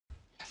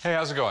Hey,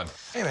 how's it going?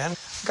 Hey, man.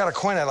 Got a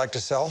coin I'd like to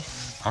sell.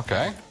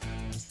 Okay.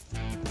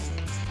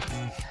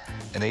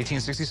 An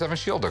 1867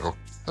 shield nickel.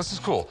 This is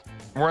cool.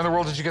 Where in the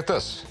world did you get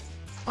this?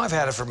 I've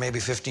had it for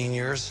maybe 15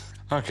 years.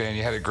 Okay, and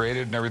you had it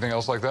graded and everything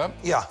else like that?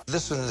 Yeah,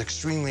 this one's an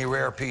extremely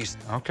rare piece.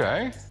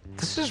 Okay.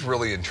 This is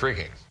really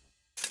intriguing.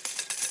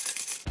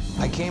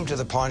 I came to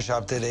the pawn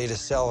shop today to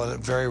sell a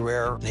very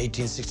rare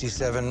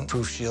 1867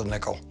 proof shield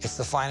nickel. It's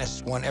the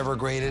finest one ever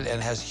graded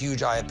and has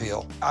huge eye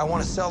appeal. I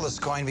want to sell this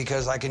coin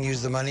because I can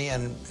use the money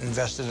and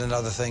invest it in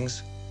other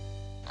things.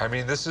 I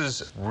mean, this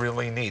is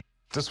really neat.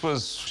 This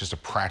was just a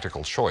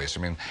practical choice.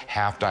 I mean,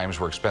 half dimes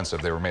were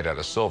expensive. They were made out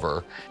of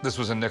silver. This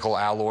was a nickel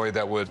alloy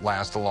that would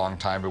last a long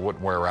time. It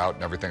wouldn't wear out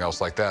and everything else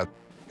like that.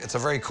 It's a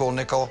very cool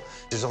nickel.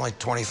 There's only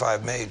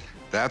 25 made.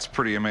 That's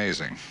pretty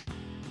amazing.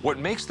 What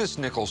makes this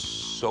nickel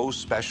so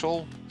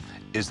special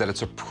is that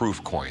it's a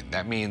proof coin.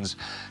 That means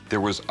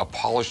there was a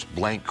polished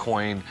blank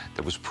coin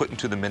that was put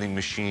into the minting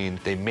machine.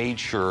 They made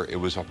sure it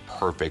was a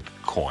perfect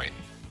coin.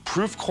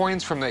 Proof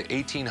coins from the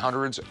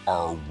 1800s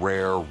are a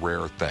rare,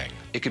 rare thing.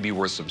 It could be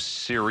worth some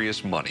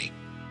serious money.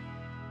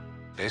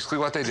 Basically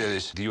what they did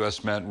is the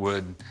U.S. Mint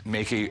would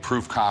make a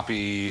proof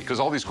copy, because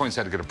all these coins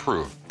had to get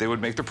approved. They would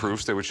make the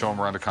proofs, they would show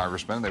them around to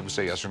congressmen, and they would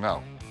say yes or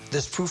no.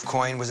 This proof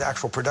coin was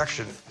actual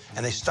production,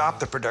 and they stopped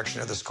the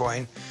production of this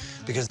coin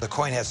because the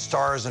coin had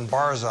stars and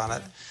bars on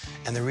it.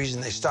 And the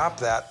reason they stopped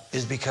that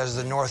is because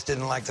the North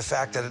didn't like the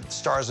fact that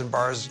stars and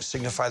bars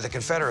signify the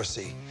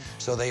Confederacy.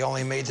 So they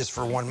only made this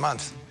for 1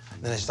 month.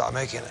 Then they stopped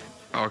making it.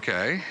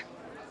 Okay.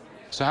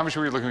 So how much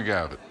were you looking to get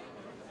out of it?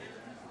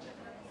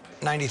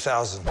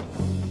 90,000.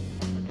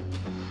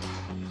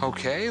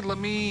 Okay, let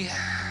me...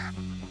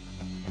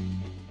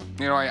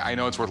 You know, I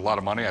know it's worth a lot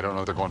of money. I don't know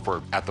what they're going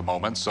for at the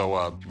moment.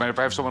 So, you mind if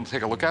I have someone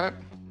take a look at it?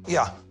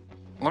 Yeah.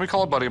 Let me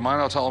call a buddy of mine.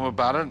 I'll tell him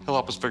about it. He'll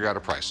help us figure out a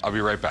price. I'll be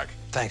right back.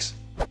 Thanks.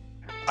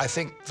 I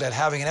think that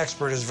having an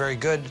expert is very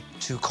good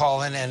to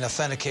call in and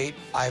authenticate.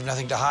 I have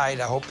nothing to hide.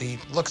 I hope he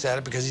looks at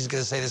it because he's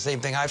going to say the same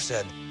thing I've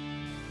said.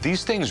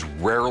 These things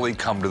rarely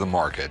come to the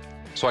market.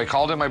 So I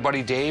called in my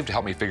buddy Dave to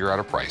help me figure out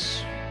a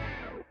price.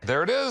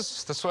 There it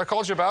is. That's what I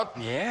called you about.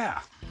 Yeah,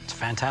 it's a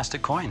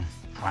fantastic coin.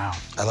 Wow.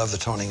 I love the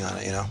toning on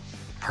it, you know?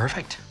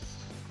 Perfect.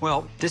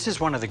 Well, this is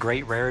one of the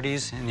great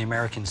rarities in the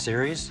American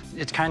series.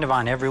 It's kind of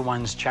on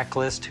everyone's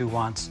checklist who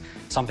wants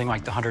something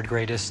like the 100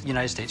 greatest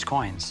United States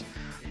coins.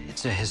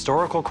 It's a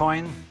historical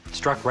coin,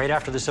 struck right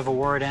after the Civil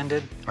War had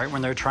ended, right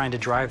when they're trying to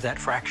drive that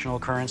fractional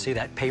currency,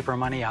 that paper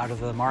money out of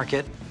the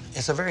market.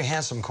 It's a very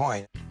handsome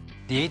coin.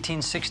 The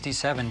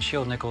 1867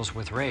 shield nickels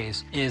with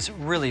rays is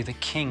really the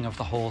king of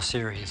the whole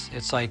series.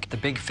 It's like the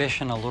big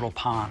fish in a little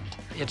pond.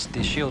 It's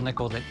the shield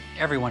nickel that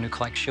everyone who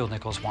collects shield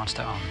nickels wants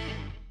to own.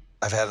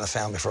 I've had it in the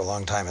family for a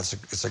long time.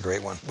 It's a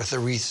great one. With the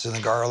wreaths and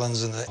the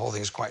garlands and the whole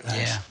thing's quite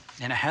nice. Yeah,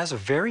 and it has a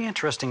very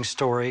interesting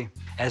story.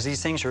 As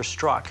these things are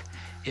struck,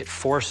 it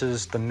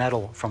forces the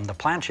metal from the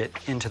planchet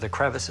into the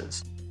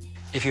crevices.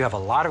 If you have a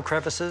lot of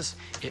crevices,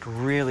 it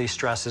really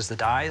stresses the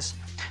dies.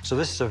 So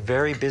this is a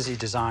very busy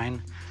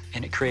design,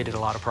 and it created a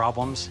lot of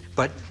problems.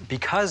 But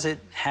because it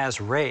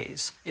has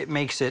rays, it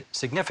makes it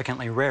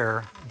significantly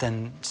rarer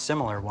than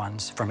similar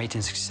ones from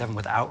 1867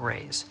 without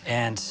rays.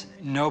 And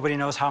nobody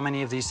knows how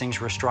many of these things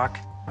were struck.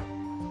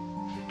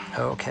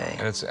 Okay.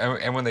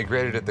 And when they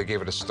graded it, they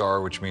gave it a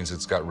star, which means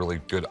it's got really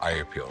good eye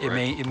appeal,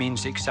 right? It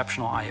means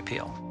exceptional eye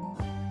appeal.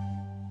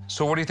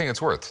 So what do you think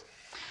it's worth?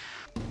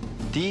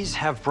 These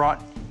have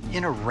brought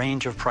in a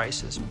range of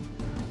prices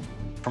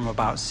from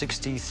about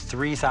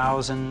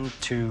 63,000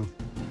 to,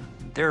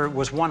 there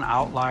was one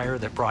outlier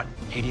that brought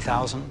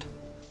 80,000.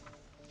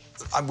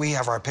 We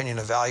have our opinion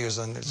of values,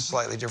 and it's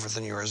slightly different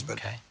than yours, but...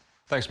 Okay.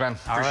 Thanks, man.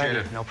 Appreciate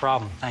it. No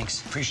problem.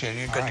 Thanks. Appreciate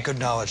it. All right. Good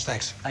knowledge.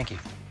 Thanks. Thank you.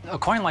 A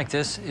coin like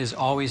this is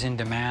always in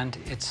demand.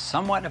 It's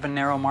somewhat of a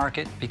narrow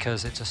market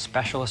because it's a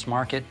specialist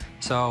market.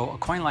 So a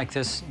coin like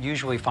this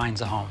usually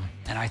finds a home.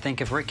 And I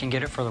think if Rick can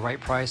get it for the right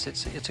price,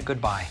 it's a good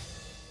buy.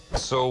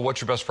 So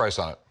what's your best price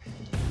on it?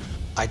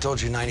 I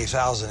told you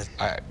 90,000.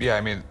 Yeah,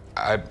 I mean,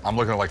 I'm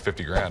looking at like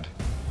 50 grand.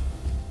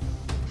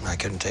 I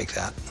couldn't take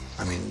that.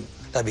 I mean,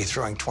 that'd be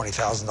throwing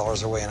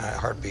 $20,000 away in a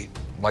heartbeat.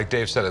 Like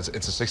Dave said, it's a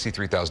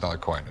 $63,000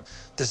 coin.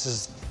 This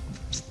is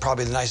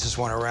probably the nicest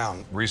one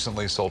around.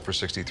 Recently sold for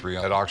 63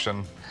 at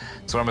auction.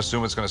 So I'm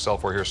assuming it's going to sell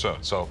for here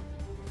soon. So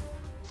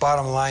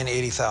Bottom line,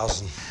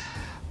 80,000.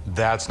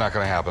 that's not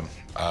going to happen.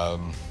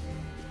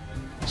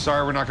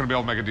 Sorry, we're not going to be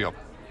able to make a deal.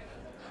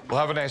 Well,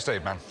 have a nice day,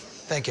 man.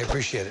 Thank you. I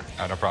appreciate it.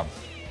 No problem.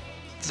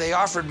 They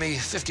offered me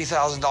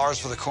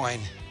 $50,000 for the coin.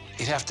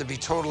 You'd have to be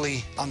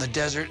totally on the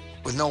desert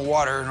with no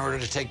water in order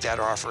to take that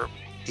offer.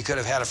 You could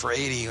have had it for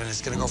 80, and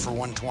it's going to go for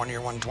 120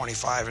 or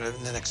 125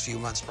 in the next few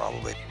months,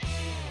 probably.